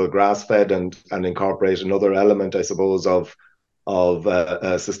sustainable grass-fed and incorporate another element, I suppose, of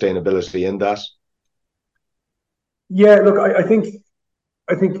sustainability in that? Yeah, look, I think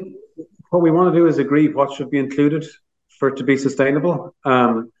what we want to do is agree what should be included for it to be sustainable.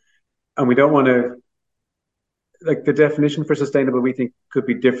 And we don't want to, like, the definition for sustainable, we think could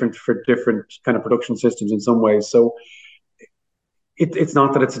be different for different kind of production systems in some ways. So it's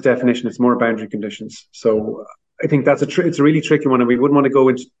not that it's a definition, it's more boundary conditions. So I think that's it's a really tricky one, and we wouldn't want to go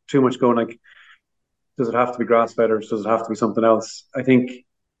into too much going like, does it have to be grass-fed or does it have to be something else? I think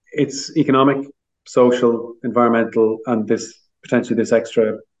it's economic, social, environmental, and potentially this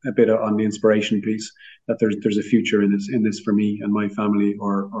extra a bit on the inspiration piece, that there's a future in this for me and my family,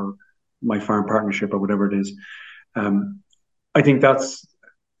 or my farm partnership, or whatever it is. I think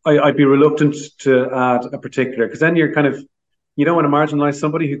I'd be reluctant to add a particular, because then you don't want to marginalize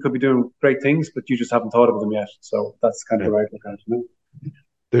somebody who could be doing great things, but you just haven't thought of them yet. So that's kind of the right look at it.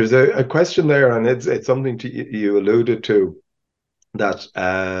 There's a question there, and it's something you alluded to, that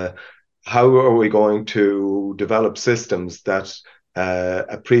how are we going to develop systems that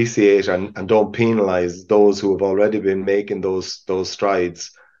appreciate and don't penalize those who have already been making those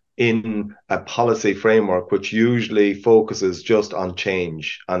strides in a policy framework which usually focuses just on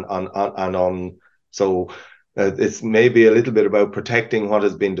change and on it's maybe a little bit about protecting what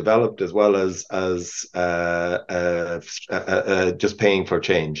has been developed as well as just paying for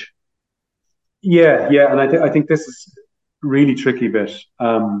change. Yeah, and I think this is really tricky bit.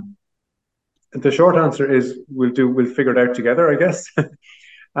 The short answer is we'll figure it out together, I guess.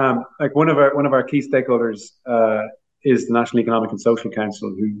 Like one of our key stakeholders is the National Economic and Social Council,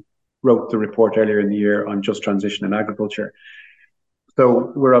 who wrote the report earlier in the year on just transition in agriculture.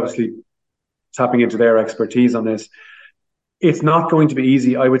 So we're obviously tapping into their expertise on this. It's not going to be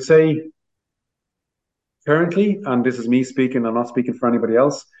easy, I would say. Currently, and this is me speaking, I'm not speaking for anybody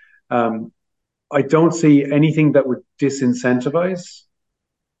else, I don't see anything that would disincentivize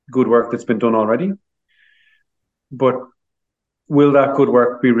good work that's been done already. But will that good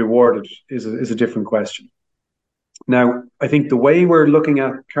work be rewarded is a different question. Now, I think the way we're looking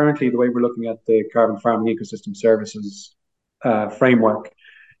at the Carbon Farming Ecosystem Services framework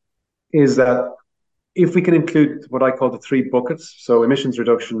is that if we can include what I call the 3 buckets, so emissions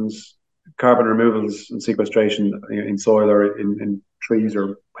reductions, carbon removals and sequestration in soil or in trees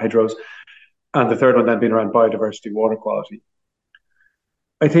or hedgerows, and the third one then being around biodiversity, water quality.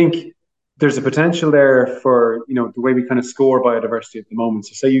 I think there's a potential there for, the way we kind of score biodiversity at the moment.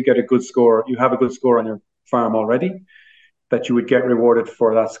 So say you have a good score on your farm already, that you would get rewarded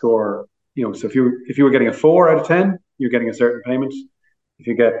for that score. So if you were getting a 4 out of 10, you're getting a certain payment. If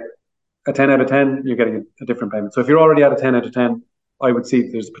you get a 10 out of 10, you're getting a different payment. So if you're already at a 10 out of 10, I would see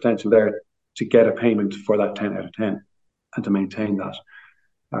there's potential there to get a payment for that 10 out of 10 and to maintain that.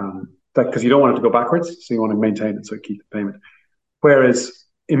 Because you don't want it to go backwards, so you want to maintain it, so you keep the payment. Whereas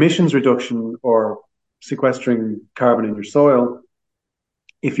emissions reduction or sequestering carbon in your soil,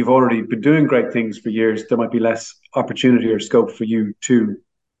 if you've already been doing great things for years, there might be less opportunity or scope for you to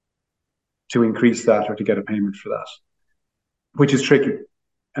increase that or to get a payment for that, which is tricky,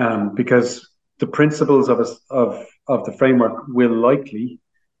 because the principles of the framework will likely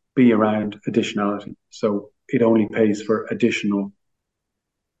be around additionality. So it only pays for additional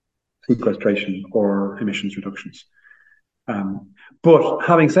sequestration or emissions reductions. But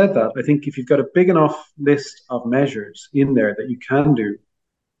having said that, I think if you've got a big enough list of measures in there that you can do,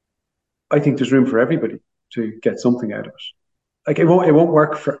 I think there's room for everybody to get something out of it. Like it won't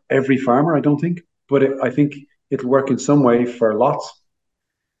work for every farmer, I don't think, but I think it'll work in some way for lots.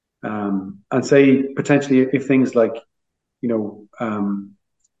 And say potentially if things like, methane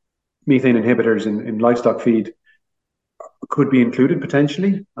inhibitors in livestock feed could be included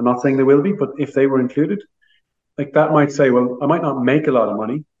potentially. I'm not saying they will be, but if they were included, like that might say, well, I might not make a lot of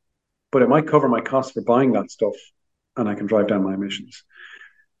money, but it might cover my costs for buying that stuff, and I can drive down my emissions.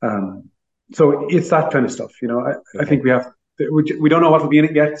 So it's that kind of stuff, you know. I think we don't know what will be in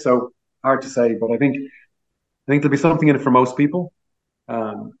it yet, so hard to say. But I think there'll be something in it for most people.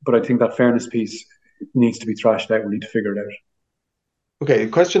 But I think that fairness piece needs to be thrashed out. We need to figure it out. Okay,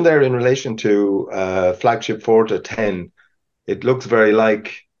 question there in relation to flagship 4 to 10. It looks very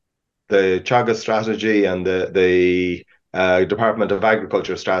like the Teagasc strategy and the Department of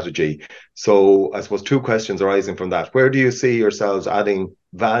Agriculture strategy. So I suppose two questions arising from that. Where do you see yourselves adding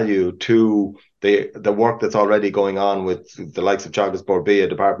value to the work that's already going on with the likes of Teagasc, Bord Bia,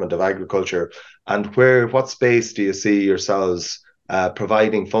 Department of Agriculture, and what space do you see yourselves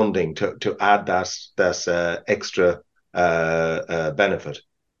providing funding to add that extra benefit?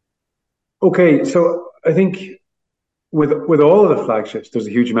 Okay, so I think with all of the flagships, there's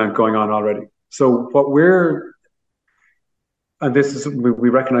a huge amount going on already. So we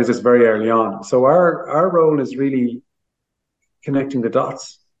recognize this very early on. So our role is really connecting the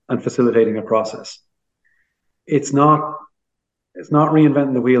dots and facilitating a process. It's not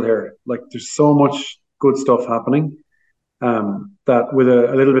reinventing the wheel here. Like, there's so much good stuff happening that with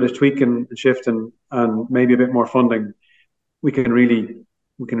a little bit of tweak and shift and maybe a bit more funding, we can really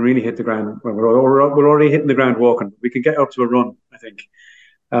hit the ground. Well, we're already hitting the ground walking. We can get up to a run, I think.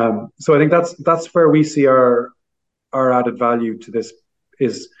 So I think that's where we see our added value to this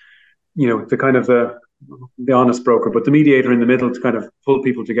is, you know, the kind of the honest broker, but the mediator in the middle to kind of pull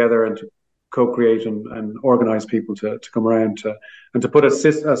people together and to co-create and organize people to come around and to put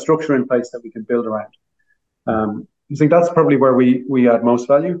a structure in place that we can build around. I think that's probably where we add most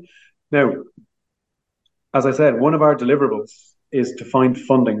value. Now, as I said, one of our deliverables is to find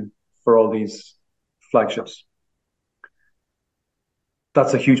funding for all these flagships.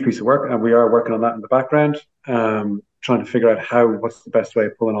 That's a huge piece of work, and we are working on that in the background, trying to figure out what's the best way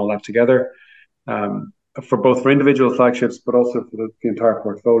of pulling all that together, for individual flagships, but also for the entire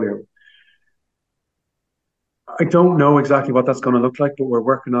portfolio. I don't know exactly what that's going to look like, but we're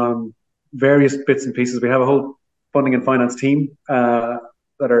working on various bits and pieces. We have a whole funding and finance team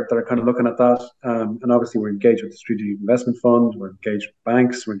that are kind of looking at that, and obviously we're engaged with the Strategic Investment Fund, we're engaged with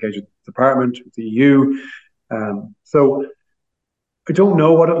banks, we're engaged with the Department, with the EU. So I don't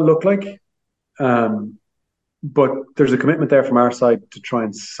know what it'll look like, but there's a commitment there from our side to try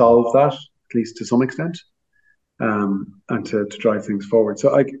and solve that, at least to some extent, and to drive things forward.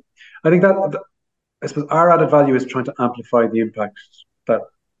 So I think that I suppose our added value is trying to amplify the impact. That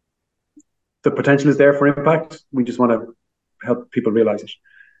the potential is there for impact. We just want to help people realize it.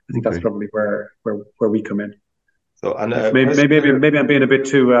 I think that's probably where we come in. So, and maybe I'm being a bit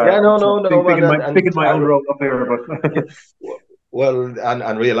too picking my own role up here, but well,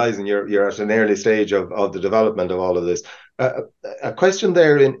 and realizing you're at an early stage of the development of all of this. A question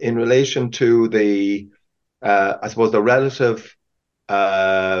there in relation to the I suppose the relative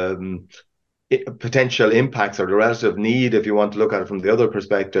potential impacts, or the relative need, if you want to look at it from the other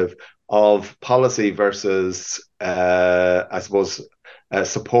perspective, of policy versus I suppose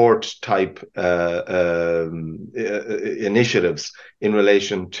support type initiatives in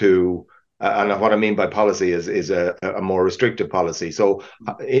relation to and what I mean by policy is a more restrictive policy. So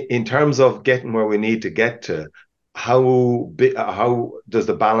in terms of getting where we need to get to, how does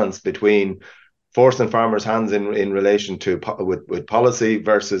the balance between forcing farmers' hands in relation to with policy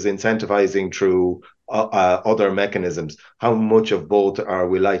versus incentivizing through other mechanisms, how much of both are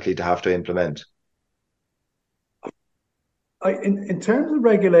we likely to have to implement? In terms of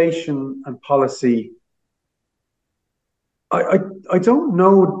regulation and policy, I don't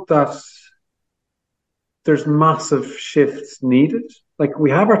know that there's massive shifts needed. Like,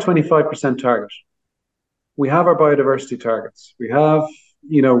 we have our 25% target. We have our biodiversity targets. We have,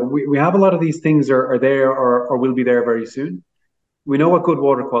 you know, we have a lot of these things are there or will be there very soon. We know what good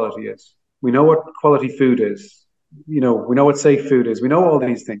water quality is. We know what quality food is. You know, we know what safe food is. We know all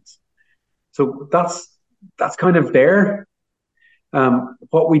these things. So that's kind of there.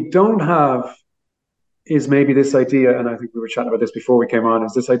 What we don't have is maybe this idea, and I think we were chatting about this before we came on,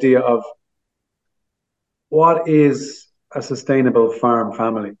 is this idea of what is a sustainable farm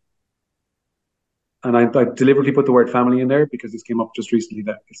family? And I deliberately put the word family in there because this came up just recently,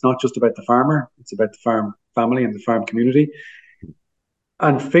 that it's not just about the farmer, it's about the farm family and the farm community.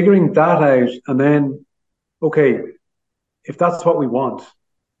 And figuring that out, and then, okay, if that's what we want,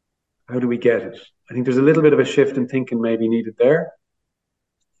 how do we get it? I think there's a little bit of a shift in thinking maybe needed there.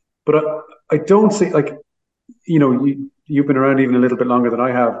 But I don't see, like, you know, you've been around even a little bit longer than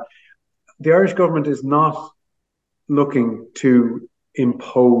I have. The Irish government is not looking to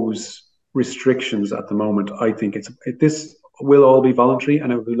impose restrictions at the moment. I think will all be voluntary,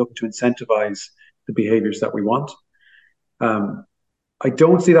 and it will be looking to incentivize the behaviors that we want. I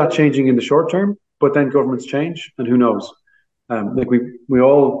don't see that changing in the short term, but then governments change, and who knows? Like we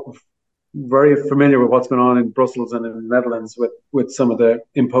all very familiar with what's going on in Brussels and in the Netherlands with some of the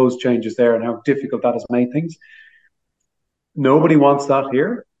imposed changes there and how difficult that has made things. Nobody wants that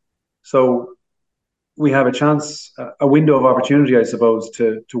here. So we have a chance, a window of opportunity, I suppose,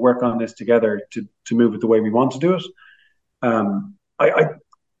 to work on this together, to move it the way we want to do it.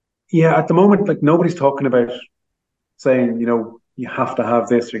 Yeah, at the moment, like nobody's talking about saying, you have to have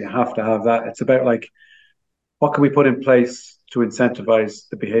this or you have to have that. It's about like, what can we put in place to incentivize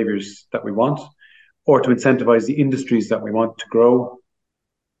the behaviors that we want, or to incentivize the industries that we want to grow,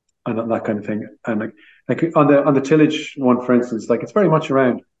 and that kind of thing. And like on the tillage one, for instance, like it's very much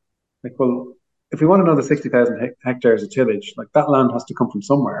around like, well, if we want another 60,000 hectares of tillage, like that land has to come from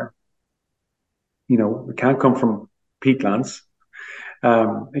somewhere. It can't come from peatlands.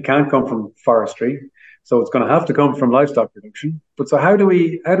 It can't come from forestry. So it's going to have to come from livestock production. But so how do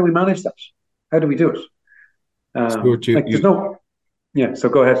we manage that? How do we do it? So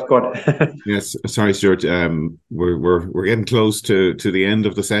go ahead. Yes, sorry, Stuart. We're getting close to the end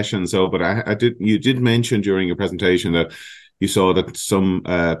of the session. So, but you did mention during your presentation that you saw that some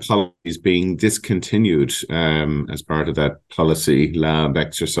policies being discontinued as part of that policy lab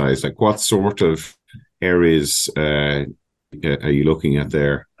exercise. Like, what sort of areas are you looking at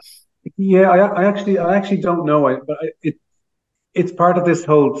there? Yeah, I actually don't know. But it's part of this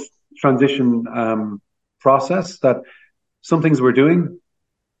whole transition process that some things we're doing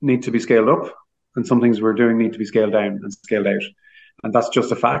need to be scaled up, and some things we're doing need to be scaled down and scaled out, and that's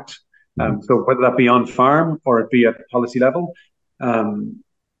just a fact. So whether that be on farm or it be at policy level,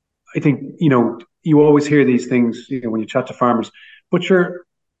 I think you always hear these things when you chat to farmers. But you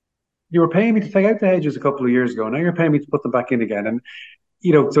were paying me to take out the hedges a couple of years ago. Now you're paying me to put them back in again, and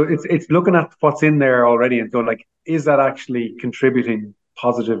so it's looking at what's in there already and going like, is that actually contributing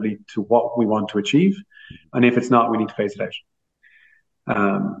positively to what we want to achieve? And if it's not, we need to phase it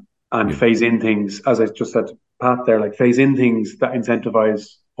out. Phase in things, as I just said to Pat there, like phase in things that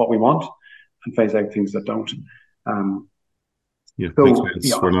incentivize what we want and phase out things that don't. Makes sense.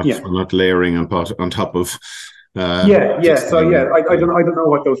 Yeah, we're not layering on top of. I don't know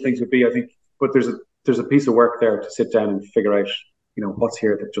what those things would be. I think, but there's a piece of work there to sit down and figure out, what's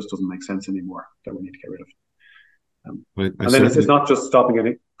here that just doesn't make sense anymore that we need to get rid of. And then it's not just stopping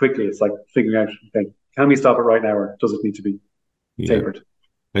it quickly. It's like figuring out, okay, can we stop it right now, or does it need to be tapered?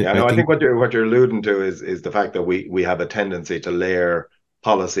 I think what you're alluding to is the fact that we have a tendency to layer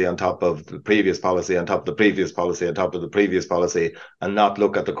policy on top of the previous policy, on top of the previous policy, on top of the previous policy, and not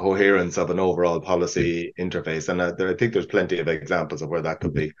look at the coherence of an overall policy interface. And I think there's plenty of examples of where that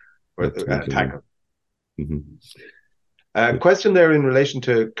could be tackled. Question there in relation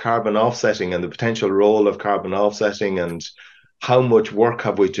to carbon offsetting and the potential role of carbon offsetting, and how much work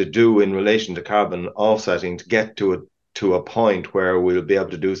have we to do in relation to carbon offsetting to get to a point where we'll be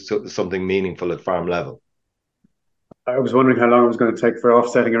able to do something meaningful at farm level? I was wondering how long it was going to take for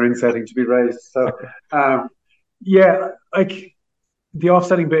offsetting or insetting to be raised. So, like the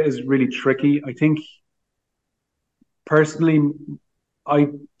offsetting bit is really tricky. I think personally,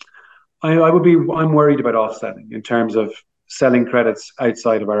 I'm worried about offsetting in terms of selling credits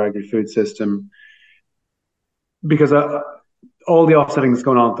outside of our agri-food system, because all the offsetting that's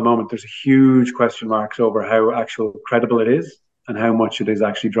going on at the moment, there's a huge question marks over how actual credible it is and how much it is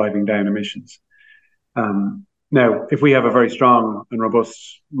actually driving down emissions. Now, if we have a very strong and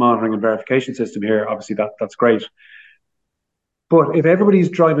robust monitoring and verification system here, obviously that's great. But if everybody's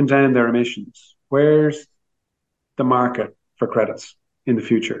driving down their emissions, where's the market for credits in the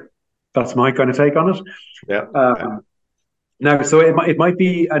future? That's my kind of take on it. Now, so it might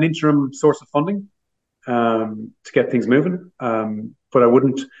be an interim source of funding to get things moving, but I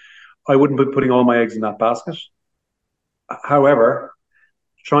wouldn't be putting all my eggs in that basket. However,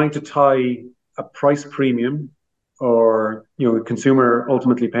 trying to tie a price premium, or consumer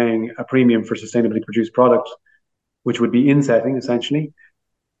ultimately paying a premium for sustainably produced product, which would be insetting essentially,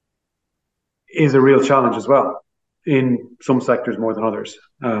 is a real challenge as well in some sectors more than others.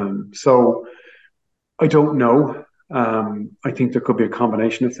 So I don't know. I think there could be a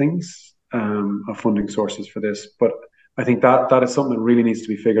combination of things, of funding sources for this, but I think that is something that really needs to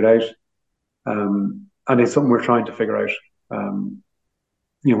be figured out, and it's something we're trying to figure out. When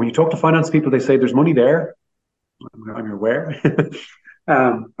you talk to finance people, they say there's money there. I'm aware,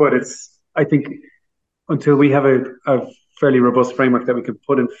 but I think until we have a fairly robust framework that we can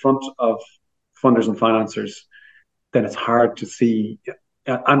put in front of funders and financiers, then it's hard to see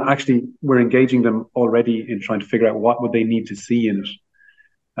and actually we're engaging them already in trying to figure out what would they need to see in it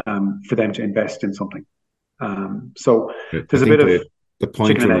for them to invest in something. So there's a bit of the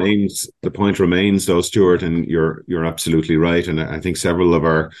point remains though, Stuart, and you're absolutely right. And I think several of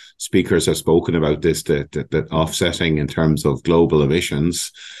our speakers have spoken about this, that offsetting in terms of global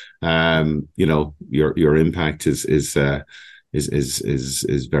emissions, your impact is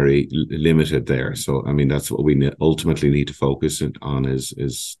very limited there. So I mean, that's what we ultimately need to focus on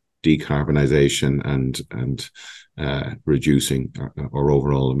is decarbonisation and reducing our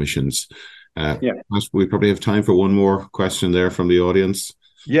overall emissions. We probably have time for one more question there from the audience.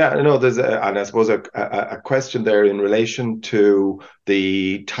 Yeah, I know there's and I suppose a question there in relation to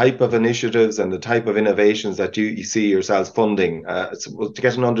the type of initiatives and the type of innovations that you see yourselves funding, to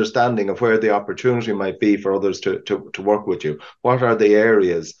get an understanding of where the opportunity might be for others to work with you. What are the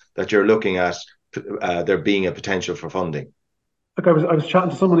areas that you're looking at there being a potential for funding? Look, I was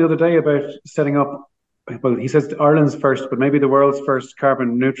chatting to someone the other day about setting up. Well, he says Ireland's first, but maybe the world's first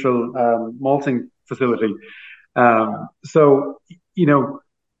carbon neutral malting facility. So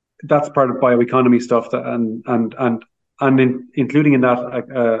that's part of bioeconomy stuff, including in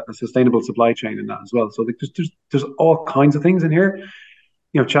that a sustainable supply chain in that as well. So there's all kinds of things in here.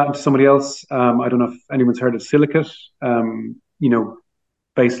 Chatting to somebody else, I don't know if anyone's heard of Silicate.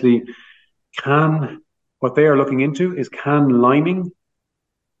 Basically, what they are looking into is can liming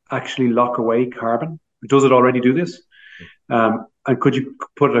actually lock away carbon? Does it already do this? And could you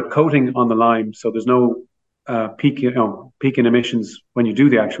put a coating on the lime so there's no peak in emissions when you do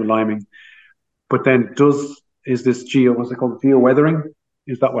the actual liming? But then is this geo-weathering?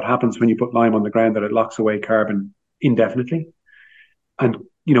 Is that what happens when you put lime on the ground, that it locks away carbon indefinitely? And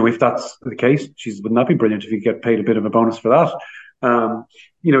if that's the case, wouldn't that be brilliant if you get paid a bit of a bonus for that?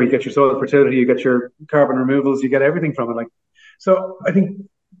 You get your soil fertility, you get your carbon removals, you get everything from it. So I think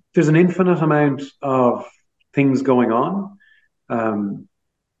there's an infinite amount of things going on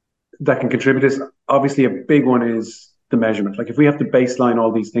that can contribute to this. Obviously, a big one is the measurement. If we have to baseline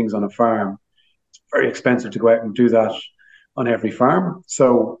all these things on a farm, it's very expensive to go out and do that on every farm.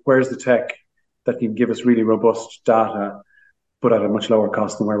 So where's the tech that can give us really robust data, but at a much lower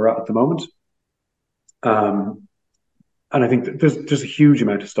cost than where we're at the moment? And I think there's a huge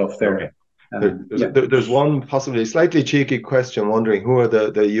amount of stuff there. Okay. There's one possibly slightly cheeky question wondering who are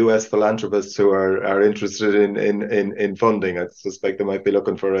the US philanthropists who are interested in funding. I suspect they might be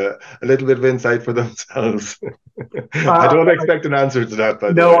looking for a little bit of insight for themselves. I don't expect an answer to that.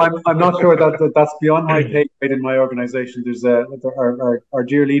 No, I'm not sure that's beyond my pay grade in my organization. There's our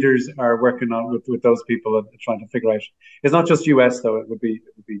dear leaders are working on with those people and trying to figure out. It's not just US though; it would be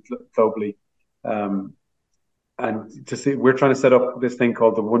globally. And to see, we're trying to set up this thing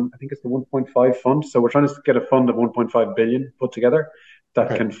called the 1.5 fund. So we're trying to get a fund of 1.5 billion put together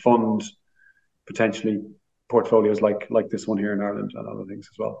that can fund potentially portfolios like this one here in Ireland and other things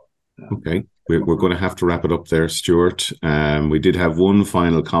as well. Okay, we're going to have to wrap it up there, Stuart. We did have one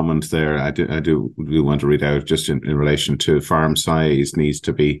final comment there. I do want to read out just in relation to farm size needs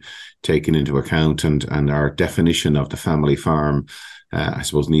to be taken into account, and our definition of the family farm, I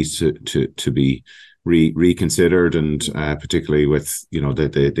suppose, needs to be reconsidered, and particularly with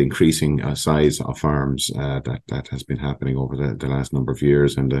the increasing size of farms that has been happening over the last number of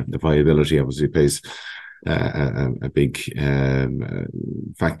years, and the viability obviously plays a big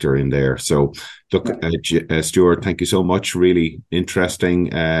factor in there. So look, Stuart, thank you so much. Really interesting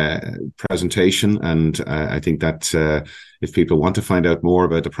presentation, and I think that if people want to find out more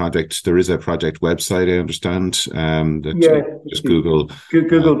about the project, there is a project website, I understand. Just Google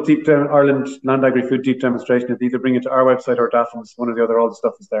Deep Down Ireland Land Agri-Food Deep Demonstration. Either bring it to our website or DAFN's, one or the other. All the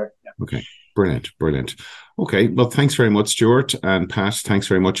stuff is there. Yeah. Okay, brilliant. Okay, well, thanks very much, Stuart, and Pat. Thanks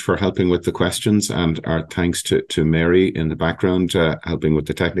very much for helping with the questions, and our thanks to Mary in the background helping with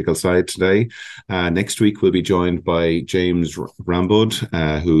the technical side today. Next week we'll be joined by James Rambod,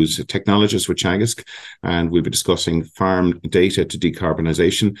 who's a technologist with Teagasc, and we'll be discussing farm data to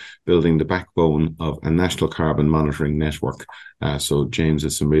decarbonisation, building the backbone of a national carbon monitoring network. So James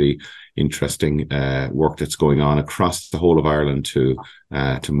has some really interesting work that's going on across the whole of Ireland to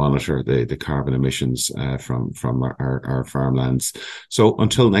monitor the carbon emissions from our farmlands. So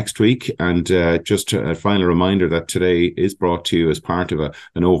until next week, and just a final reminder that today is brought to you as part of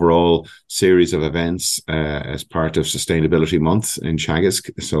an overall series of events as part of Sustainability Month in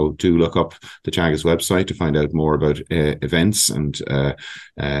Teagasc. So do look up the Teagasc website to find out more about events, and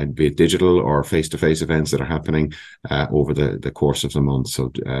be it digital or face-to-face events that are happening over the course of the month.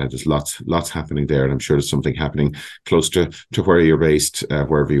 So there's lots lots happening there, and I'm sure there's something happening close to where you're based,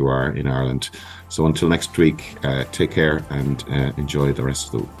 wherever you are in Ireland. So until next week, take care and enjoy the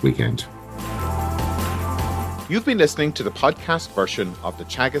rest of the weekend. You've been listening to the podcast version of the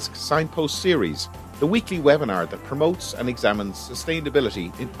Teagasc Signpost series, the weekly webinar that promotes and examines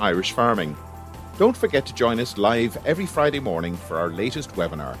sustainability in Irish farming. Don't forget to join us live every Friday morning for our latest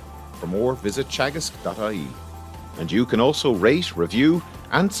webinar. For more, visit teagasc.ie. And you can also rate, review,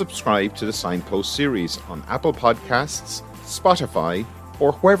 and subscribe to the Signpost series on Apple Podcasts, Spotify,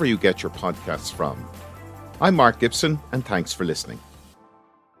 or wherever you get your podcasts from. I'm Mark Gibson, and thanks for listening.